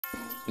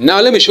Now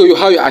let me show you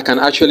how I can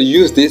actually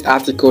use this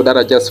article that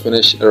I just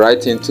finished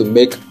writing to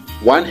make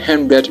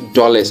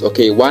 $100,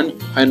 okay,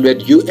 100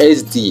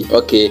 USD.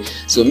 Okay,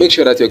 so make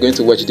sure that you're going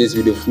to watch this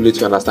video fully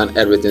to understand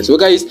everything. So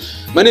guys,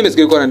 my name is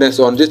Gregor, and then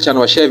so on this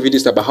channel I share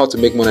videos about how to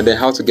make money and then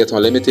how to get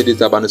unlimited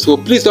data bundles. So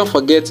please don't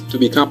forget to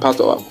become part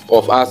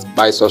of us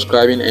by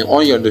subscribing and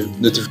on your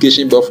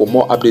notification bell for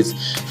more updates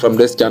from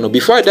this channel.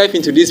 Before I dive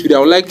into this video,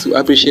 I would like to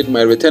appreciate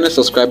my returning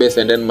subscribers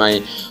and then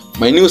my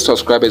new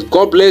subscribers.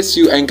 God bless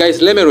you. And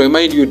guys, let me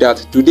remind you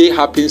that today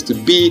happens to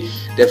be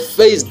the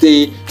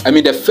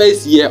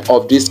first year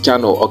of this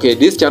channel. Okay,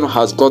 this channel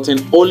has gotten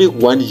only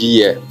 1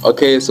 year.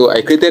 Okay, so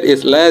I created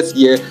it last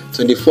year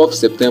 24th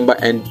September,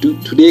 and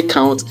today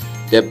counts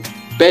the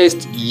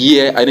best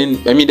year,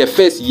 the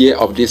first year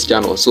of this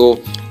channel. So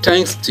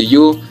thanks to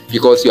you,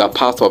 because you are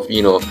part of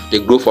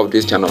the growth of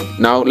this channel.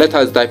 Now let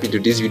us dive into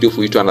this video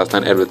for you to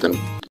understand everything.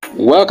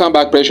 Welcome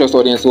back, precious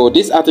audience. So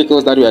these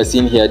articles that we are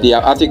seeing here, they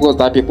are articles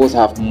that people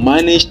have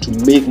managed to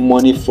make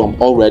money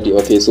from already.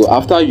 Okay, so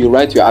after you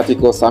write your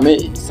article,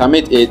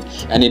 submit it,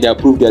 and if they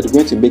approve, they are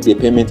going to make the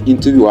payment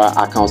into your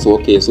account. So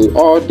okay, so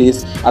all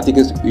these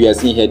articles we are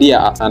seeing here, they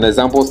are an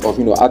examples of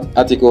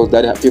articles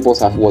that people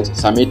have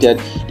submitted,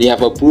 they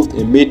have approved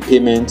and made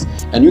payments,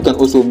 and you can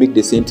also make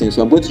the same thing.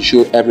 So I'm going to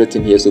show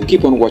everything here, so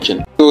keep on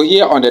watching. So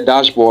here on the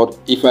dashboard,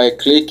 if I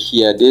click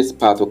here, this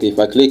part, okay, if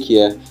I click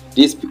here,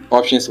 these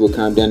options will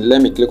come. Then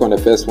let me click on the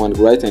first one,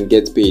 write and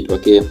get paid.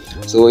 Okay,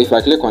 so if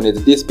I click on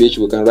it, this page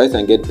we can write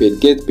and get paid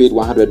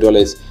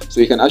 $100.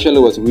 So you can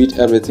actually read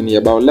everything here,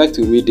 but I would like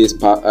to read this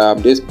part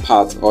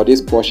or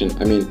this portion.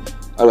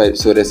 All right,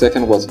 so the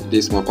second was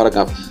this one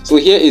paragraph. So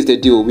here is the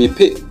deal. We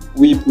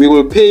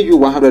will pay you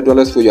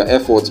 $100 for your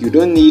efforts. You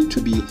don't need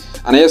to be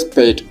an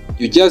expert,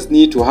 you just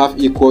need to have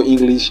equal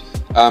English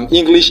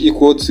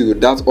equal to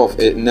that of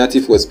a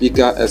native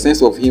speaker, a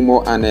sense of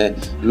humor, and a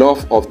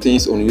love of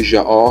things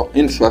unusual or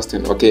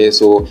interesting. Okay,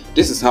 so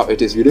this is how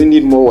it is. You don't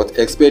need more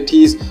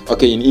expertise,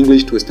 okay, in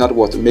English to start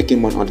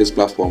making money on this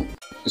platform.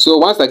 So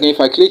once again,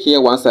 if I click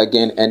here once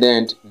again, and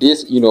then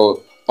this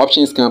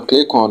options can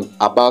click on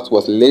about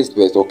list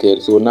with. Okay,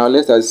 so now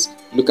let us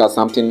look at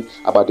something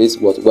about this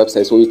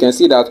website. So you can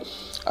see that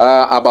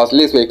about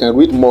list where you can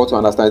read more to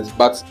understand it,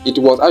 but it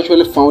was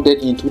actually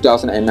founded in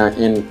 2009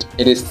 and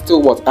it is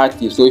still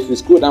active. So if you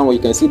scroll down, you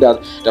can see that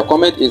the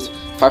comment is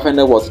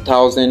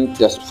 500,000,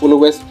 the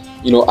followers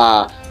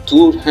are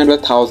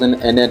 200,000,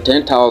 and then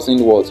 10,000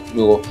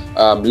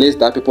 list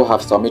that people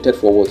have submitted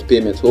for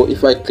payment. So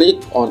if I click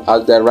on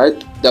at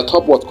the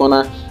top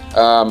corner,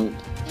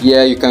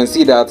 here you can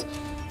see that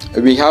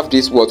we have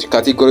these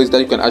categories that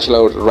you can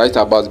actually write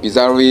about: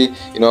 bizarre,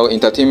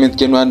 entertainment,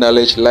 general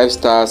knowledge,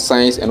 lifestyle,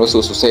 science, and also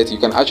society. You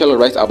can actually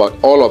write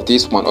about all of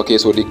these one. Okay,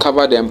 so they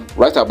cover them,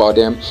 write about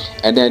them,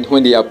 and then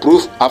when they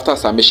approve after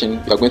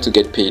submission, you are going to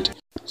get paid.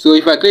 So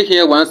if I click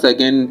here once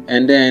again,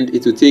 and then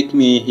it will take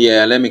me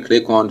here. Let me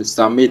click on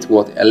submit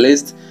a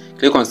list.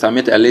 Click on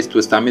submit a list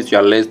to submit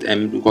your list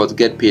and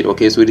get paid.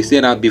 Okay, so they say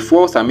that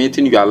before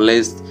submitting your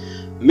list,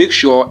 make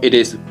sure it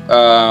is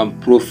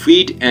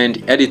proofread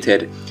and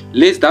edited.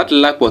 Lists that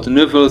lack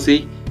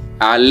novelty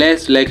are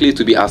less likely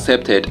to be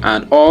accepted,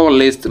 and all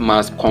lists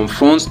must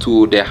conform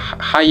to the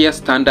highest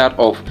standard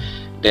of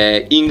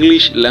the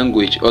English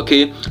language.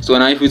 Okay, so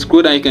now if you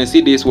scroll down, you can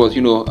see this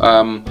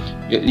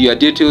your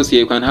details here.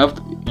 You can have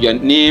your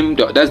name,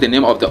 that's the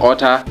name of the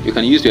author. You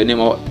can use your name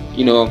or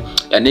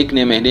a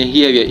nickname, and then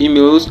here your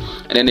emails,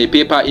 and then a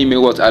paper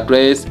email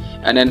address,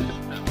 and then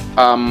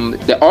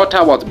the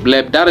author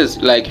blurb. That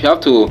is like you have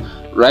to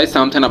write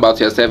something about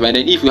yourself, and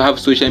then if you have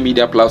social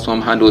media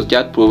platform handles,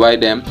 just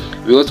provide them.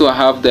 We also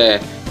have the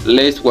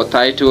list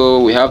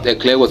title, we have a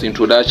clear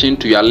introduction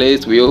to your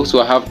list. We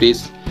also have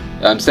this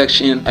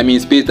section,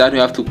 space that you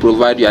have to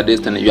provide your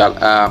list and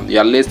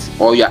your list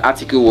or your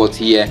article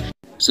here.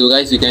 So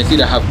guys, you can see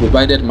that I have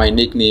provided my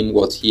nickname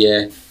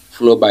here,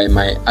 followed by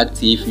my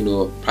active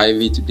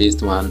private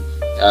based one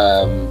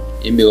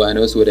email, and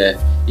also the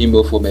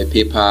email for my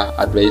paper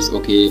address.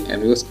 Okay,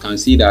 and you can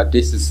see that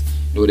this is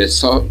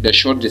the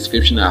short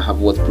description I have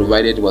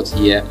provided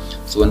here.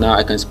 So now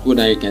I can scroll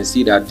down, you can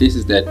see that this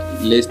is the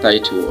list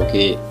title.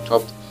 Okay,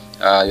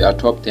 your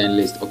top 10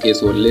 list. Okay,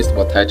 so list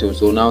title.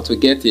 So now to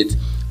get it,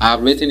 I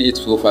have written it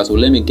so far. So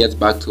let me get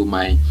back to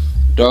my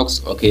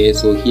docs. Okay,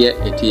 so here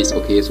it is.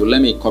 Okay, so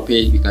let me copy.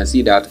 You can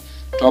see that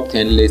top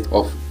 10 list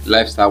of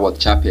lifestyle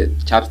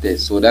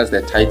chapters. So that's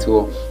the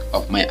title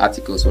of my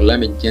article. So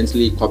let me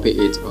gently copy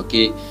it.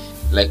 Okay,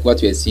 like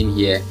what you are seeing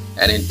here,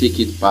 and then take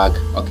it back.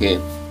 Okay,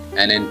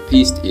 and then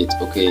paste it.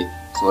 Okay,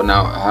 so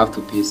now I have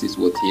to paste this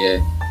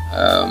here.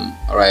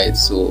 All right,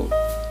 so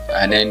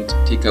and then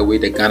take away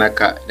the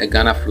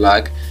Ghana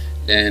flag,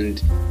 then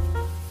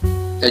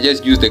I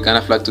just use the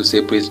Ghana flag to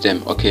separate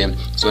them. Okay,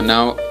 so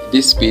now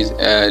this space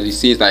it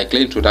says like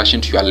clear introduction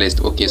to your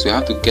list. Okay, so you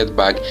have to get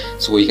back,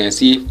 so you can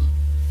see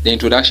the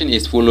introduction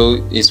is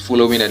following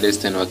the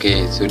listing.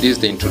 Okay, so this is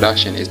the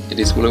introduction, it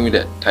is following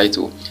the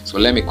title. So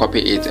let me copy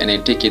it and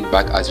then take it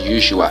back as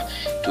usual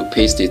to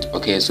paste it.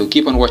 Okay, so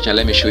keep on watching,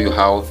 let me show you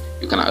how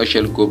you can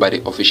actually go by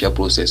the official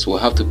process. So we'll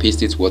have to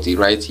paste it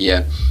right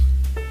here.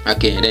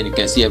 Okay, and then you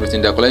can see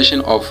everything. The collection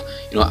of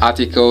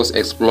articles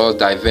explores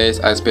diverse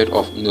aspect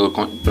of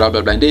blah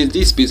blah blah. And there's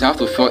this piece, I have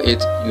to fill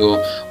it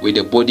with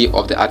the body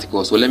of the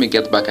article. So let me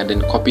get back and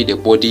then copy the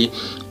body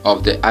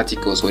of the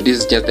article. So this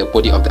is just the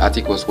body of the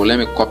article. So let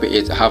me copy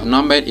it. I have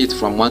numbered it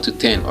from 1 to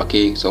 10.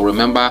 Okay, so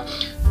remember,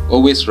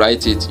 always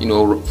write it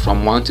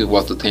from 1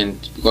 to 10,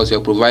 because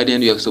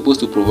you're supposed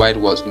to provide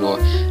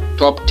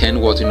top 10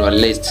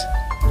 list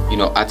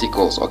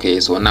articles.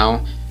 Okay, so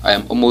now I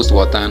am almost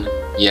done.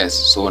 Yes,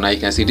 so now you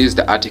can see this is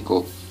the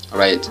article,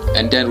 right?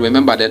 And then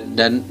remember that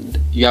then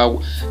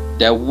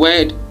the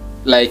word,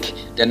 like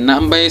the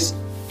numbers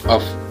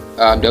of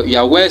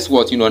your words,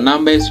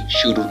 numbers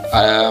should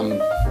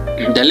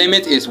the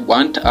limit is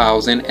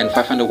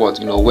 1,500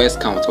 words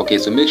count. Okay,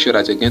 so make sure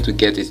that you're going to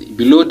get it.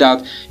 Below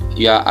that,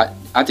 your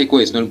article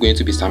is not going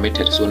to be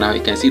submitted. So now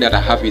you can see that I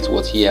have it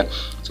here.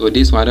 So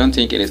this one, I don't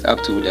think it is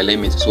up to the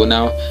limit. So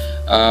now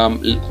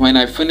when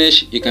I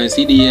finish, you can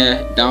see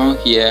down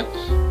here.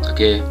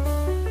 Okay,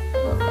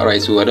 all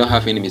right, so I don't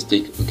have any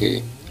mistake. Okay,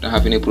 I don't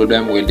have any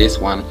problem with this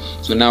one.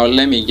 So now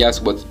let me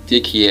just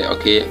take here.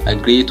 Okay,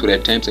 agree to the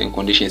terms and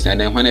conditions, and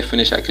then when I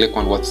finish, I click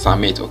on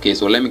submit. Okay,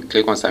 so let me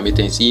click on submit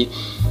and see.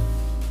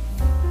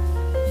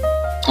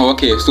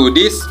 Okay, so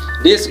this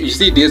you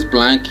see this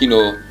blank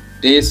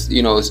this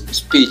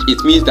speech,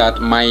 it means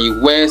that my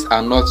words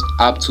are not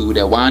up to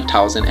the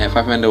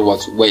 1,500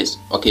 words.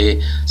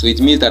 Okay, so it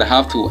means that I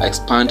have to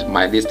expand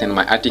my list and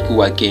my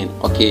article again.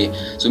 Okay,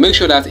 so make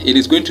sure that it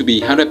is going to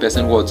be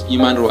 100% words,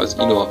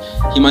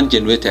 human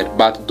generated,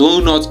 but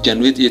do not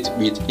generate it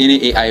with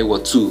any AI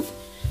tool.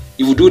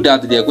 If you do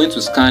that, they are going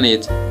to scan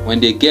it. When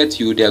they get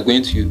you, they are not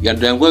going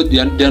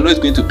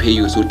to pay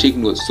you. So take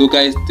notes. So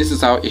guys, this is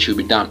how it should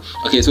be done.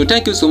 Okay, so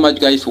thank you so much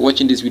guys for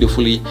watching this video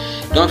fully.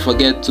 Don't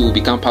forget to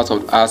become part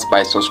of us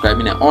by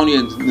subscribing and on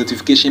your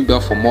notification bell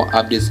for more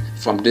updates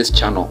from this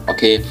channel.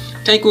 Okay,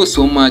 thank you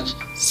so much.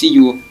 See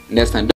you next time.